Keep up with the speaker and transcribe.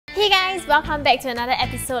Hey guys, welcome back to another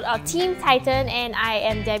episode of Team Titan, and I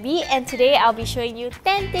am Debbie, and today I'll be showing you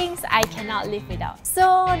 10 things I cannot live without.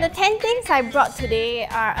 So the 10 things I brought today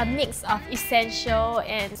are a mix of essential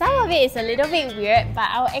and some of it is a little bit weird, but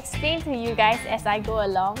I'll explain to you guys as I go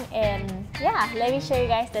along. And yeah, let me show you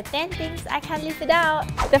guys the 10 things I can't live without.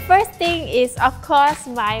 The first thing is of course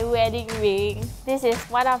my wedding ring. This is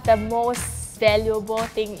one of the most valuable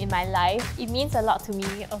thing in my life. It means a lot to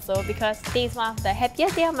me also because today is one of the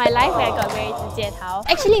happiest day of my life when I got married to Jian Hao.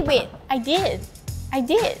 Actually, wait, I did.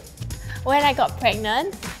 When I got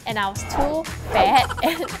pregnant and I was too fat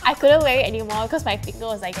and I couldn't wear it anymore because my finger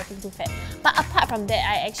was like getting too fat. But apart from that,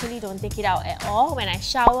 I actually don't take it out at all. When I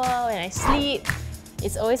shower, when I sleep,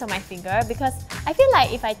 it's always on my finger because I feel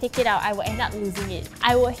like if I take it out, I will end up losing it.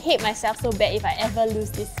 I will hate myself so bad if I ever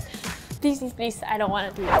lose this. Please, I don't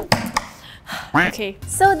want to do it. Okay,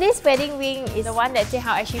 so this wedding ring is the one that Jian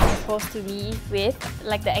Hao actually proposed to me with,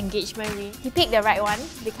 like the engagement ring. He picked the right one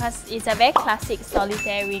because it's a very classic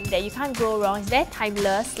solitaire ring that you can't go wrong. It's very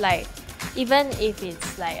timeless, like even if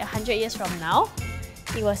it's like 100 years from now,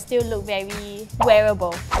 it will still look very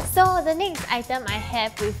wearable. So the next item I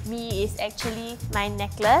have with me is actually my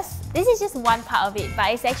necklace. This is just one part of it,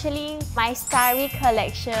 but it's actually my Starry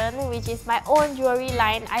collection, which is my own jewelry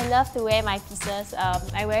line. I love to wear my pieces.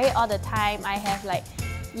 I wear it all the time. I have like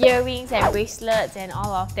earrings and bracelets and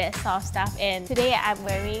all of that sort of stuff. And today I'm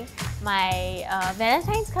wearing my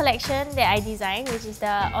Valentine's collection that I designed, which is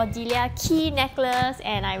the Odelia key necklace,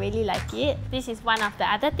 and I really like it. This is one of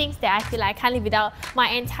the other things that I feel like I can't live without. My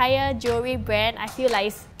entire jewelry brand, I feel like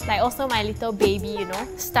it's like also my little baby, you know,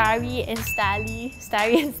 Starry and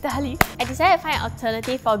Starly. I decided to find an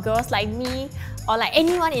alternative for girls like me or like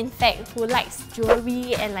anyone in fact who likes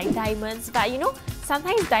jewelry and like diamonds, but you know,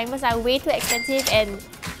 sometimes diamonds are way too expensive and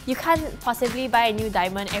you can't possibly buy a new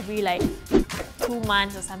diamond every like 2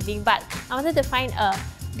 months or something. But I wanted to find a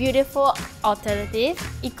beautiful alternative,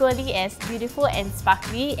 equally as beautiful and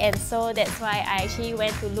sparkly, and so that's why I actually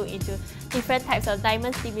went to look into different types of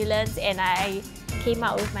diamond stimulants and I came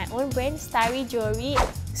out with my own brand, Starry Jewelry.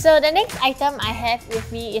 So the next item I have with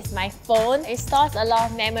me is my phone. It stores a lot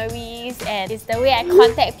of memories and it's the way I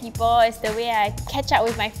contact people, it's the way I catch up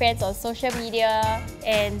with my friends on social media,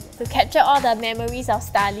 and to capture all the memories of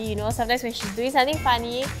Starly, you know, sometimes when she's doing something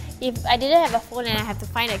funny, if I didn't have a phone and I have to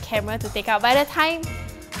find a camera to take out, by the time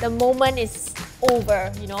the moment is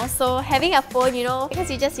over, you know. So having a phone, you know, because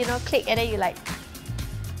you just, you know, click and then you like,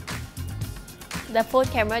 the phone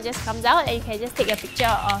camera just comes out and you can just take a picture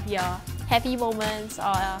of your happy moments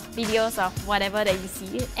or videos of whatever that you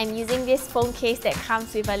see. And using this phone case that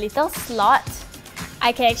comes with a little slot,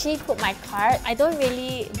 I can actually put my card. I don't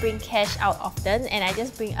really bring cash out often and I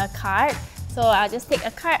just bring a card. So I'll just take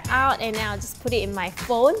a card out and then I'll just put it in my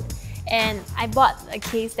phone. And I bought a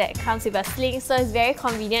case that comes with a sling, so it's very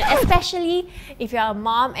convenient, especially if you're a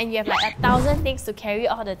mom and you have like 1,000 things to carry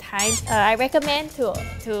all the time. I recommend to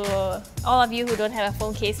all of you who don't have a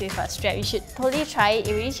phone case with a strap, you should totally try it.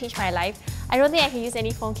 It really changed my life. I don't think I can use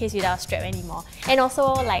any phone case without a strap anymore. And also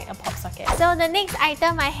like a pop socket. So the next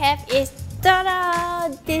item I have is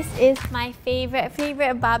ta-da! This is my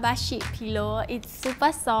favorite Baba sheet pillow. It's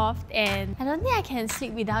super soft and I don't think I can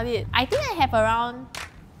sleep without it. I think I have around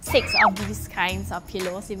 6 of these kinds of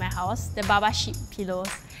pillows in my house, the Baba sheet pillows.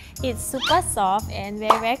 It's super soft and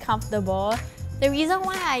very comfortable. The reason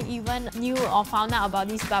why I even knew or found out about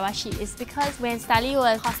this Baba sheet is because when Starly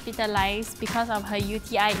was hospitalized because of her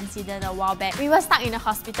UTI incident a while back, we were stuck in the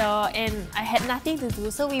hospital and I had nothing to do,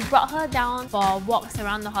 so we brought her down for walks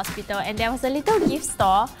around the hospital and there was a little gift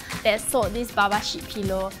store that sold this Baba sheet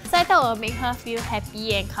pillow. So I thought it would make her feel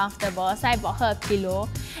happy and comfortable, so I bought her a pillow.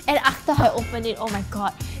 And after I opened it, oh my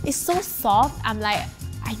god, it's so soft. I'm like,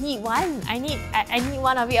 I need one. I need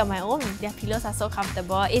one of it on my own. Their pillows are so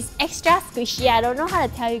comfortable. It's extra squishy. I don't know how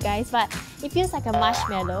to tell you guys, but it feels like a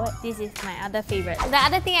marshmallow. This is my other favorite. The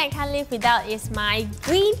other thing I can't live without is my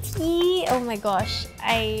green tea. Oh my gosh,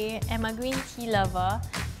 I am a green tea lover,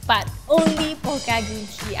 but only Pokka green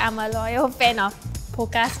tea. I'm a loyal fan of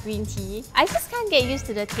Pokka's green tea. I just can't get used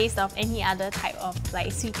to the taste of any other type of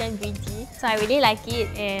like sweetened green tea. So I really like it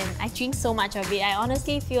and I drink so much of it. I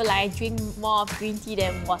honestly feel like I drink more of green tea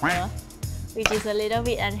than water, which is a little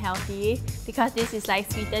bit unhealthy because this is like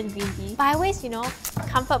sweetened green tea. But I always, you know,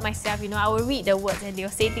 comfort myself, you know, I will read the words and they'll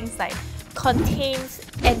say things like contains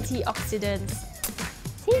antioxidants.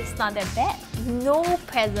 See, it's not that bad. No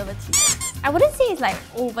preservatives. I wouldn't say it's like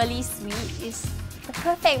overly sweet. It's the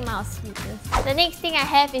perfect amount of sweetness. The next thing I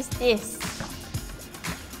have is this.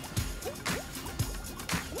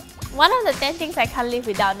 One of the 10 things I can't live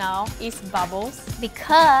without now is bubbles,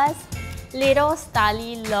 because little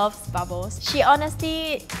Starly loves bubbles. She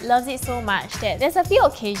honestly loves it so much that there's a few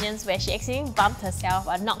occasions where she accidentally bumped herself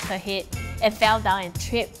or knocked her head and fell down and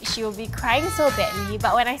tripped. She will be crying so badly,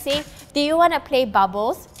 but when I say, "Do you want to play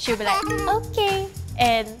bubbles?" she'll be like, "Okay."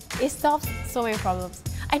 And it solves so many problems.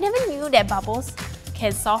 I never knew that bubbles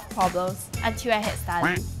can solve problems until I had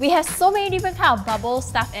Starly. We have so many different kind of bubble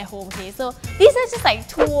stuff at home, okay? So these are just like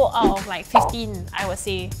 2 out of like 15, I would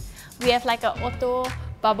say. We have like an auto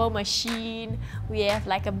bubble machine, we have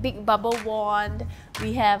like a big bubble wand,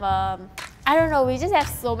 we have I don't know, we just have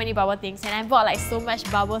so many bubble things, and I bought like so much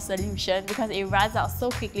bubble solution because it runs out so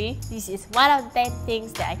quickly. This is one of 10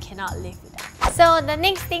 things that I cannot live without. So the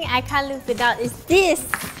next thing I can't live without is this.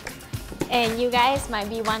 And you guys might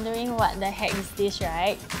be wondering what the heck is this,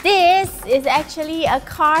 right? This is actually a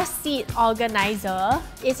car seat organizer.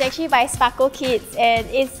 It's actually by Sparkle Kids, and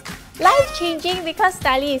it's life-changing because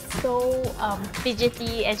Starly is so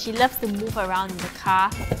fidgety and she loves to move around in the car.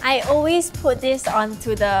 I always put this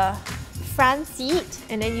onto the front seat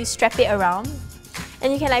and then you strap it around.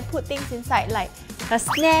 And you can like put things inside like her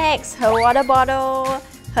snacks, her water bottle,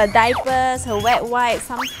 her diapers, her wet wipes,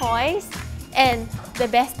 some toys. And the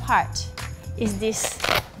best part is this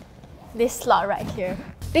slot right here.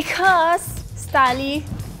 Because Starly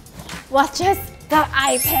watches the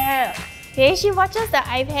iPad. Okay, she watches the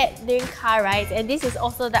iPad during car rides, and this is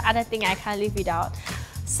also the other thing I can't live without.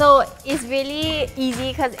 So it's really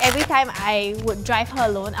easy because every time I would drive her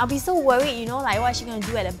alone, I'll be so worried, you know, like what's she gonna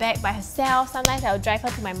do at the back by herself. Sometimes I'll drive her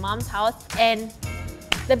to my mom's house, and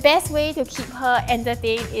the best way to keep her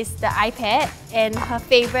entertained is the iPad, and her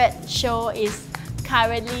favorite show is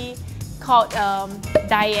currently called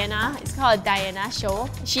Diana. It's called a Diana show.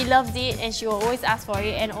 She loves it and she will always ask for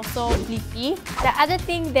it, and also Blippi. The other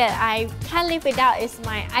thing that I can't live without is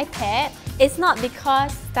my iPad. It's not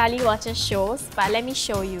because Starly watches shows, but let me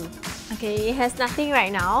show you. Okay, it has nothing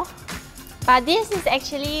right now. But this is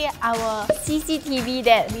actually our CCTV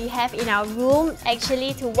that we have in our room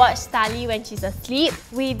actually to watch Starly when she's asleep.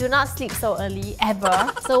 We do not sleep so early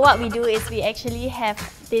ever. So what we do is we actually have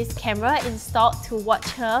this camera installed to watch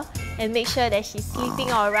her and make sure that she's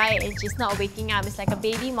sleeping alright and she's not waking up. It's like a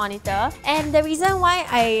baby monitor. And the reason why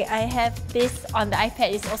I have this on the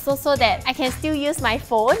iPad is also so that I can still use my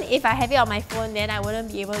phone. If I have it on my phone, then I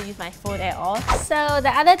wouldn't be able to use my phone at all. So the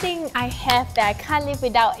other thing I have that I can't live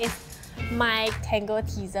without is my Tangle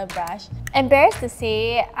teaser brush. Embarrassed to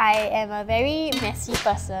say, I am a very messy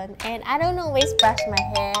person and I don't always brush my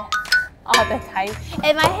hair all the time.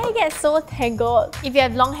 And my hair gets so tangled. If you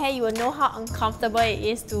have long hair, you will know how uncomfortable it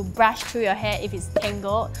is to brush through your hair if it's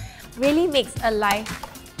tangled. Really makes a life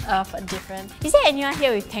of a difference. Is there anyone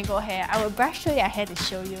here with tangled hair? I will brush through their hair to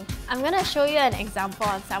show you. I'm gonna show you an example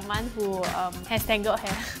on someone who has tangled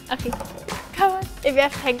hair. Okay, come on. If you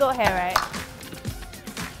have tangled hair, right?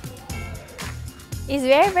 It's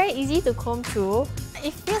very easy to comb through.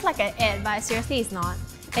 It feels like an ad, but seriously it's not.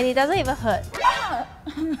 And it doesn't even hurt.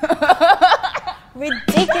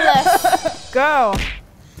 Ridiculous! Girl!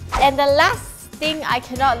 And the last thing I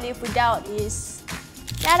cannot live without is...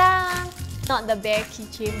 ta-da! Not the bear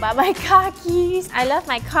keychain, but my car keys. I love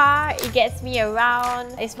my car, it gets me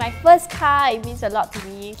around. It's my first car, it means a lot to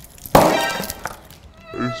me.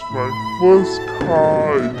 It's my first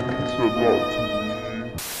car, it means a lot to me.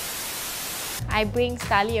 I bring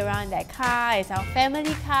Starly around that car. It's our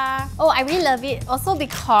family car. Oh, I really love it also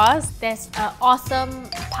because there's an awesome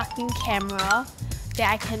parking camera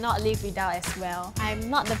that I cannot live without as well. I'm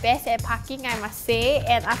not the best at parking, I must say,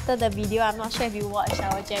 and after the video, I'm not sure if you watched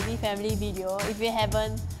our Jamie family video. If you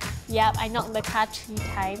haven't, yep, I knocked the car 3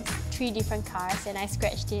 times, 3 different cars, and I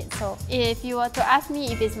scratched it. So if you were to ask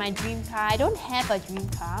me if it's my dream car, I don't have a dream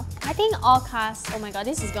car. I think all cars, oh my god,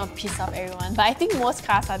 this is gonna piss off everyone, but I think most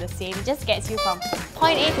cars are the same. It just gets you from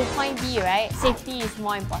point A to point B, right? Safety is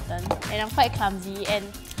more important, and I'm quite clumsy, and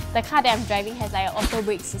the car that I'm driving has like an auto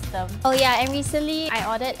brake system. Oh yeah, and recently I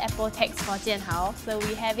ordered Apple tags for Jianhao, so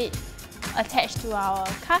we have it attached to our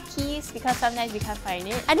car keys because sometimes we can't find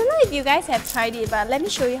it. I don't know if you guys have tried it, but let me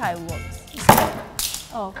show you how it works.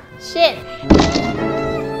 Oh, shit!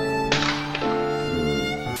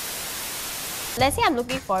 Let's say I'm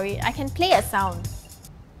looking for it, I can play a sound.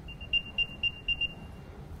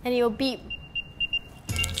 And it will beep.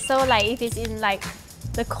 So like if it's in like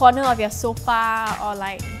the corner of your sofa or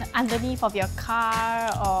like the underneath of your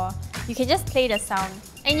car, or you can just play the sound.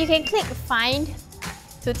 And you can click find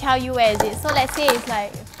to tell you where is it. So let's say it's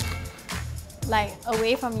like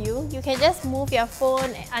away from you. You can just move your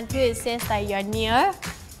phone until it says like you're near,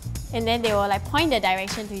 and then they will like point the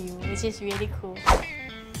direction to you, which is really cool.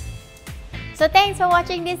 So thanks for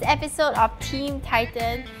watching this episode of Team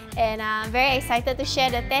Titan. And I'm very excited to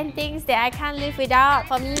share the 10 things that I can't live without.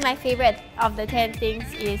 For me, my favorite of the 10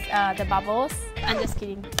 things is the bubbles. I'm just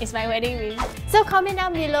kidding, it's my wedding ring. So comment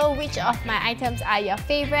down below which of my items are your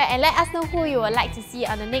favorite and let us know who you would like to see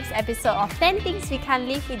on the next episode of 10 things we can't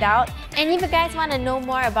live without. And if you guys want to know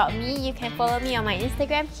more about me, you can follow me on my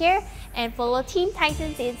Instagram here and follow Team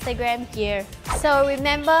Titan's Instagram here. So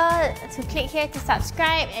remember to click here to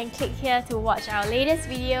subscribe and click here to watch our latest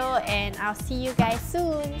video, and I'll see you guys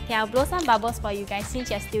soon. Okay, I'll blow some bubbles for you guys since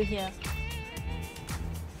you're still here.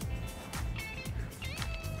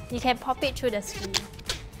 You can pop it through the screen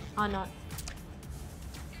or not.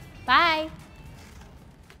 Bye!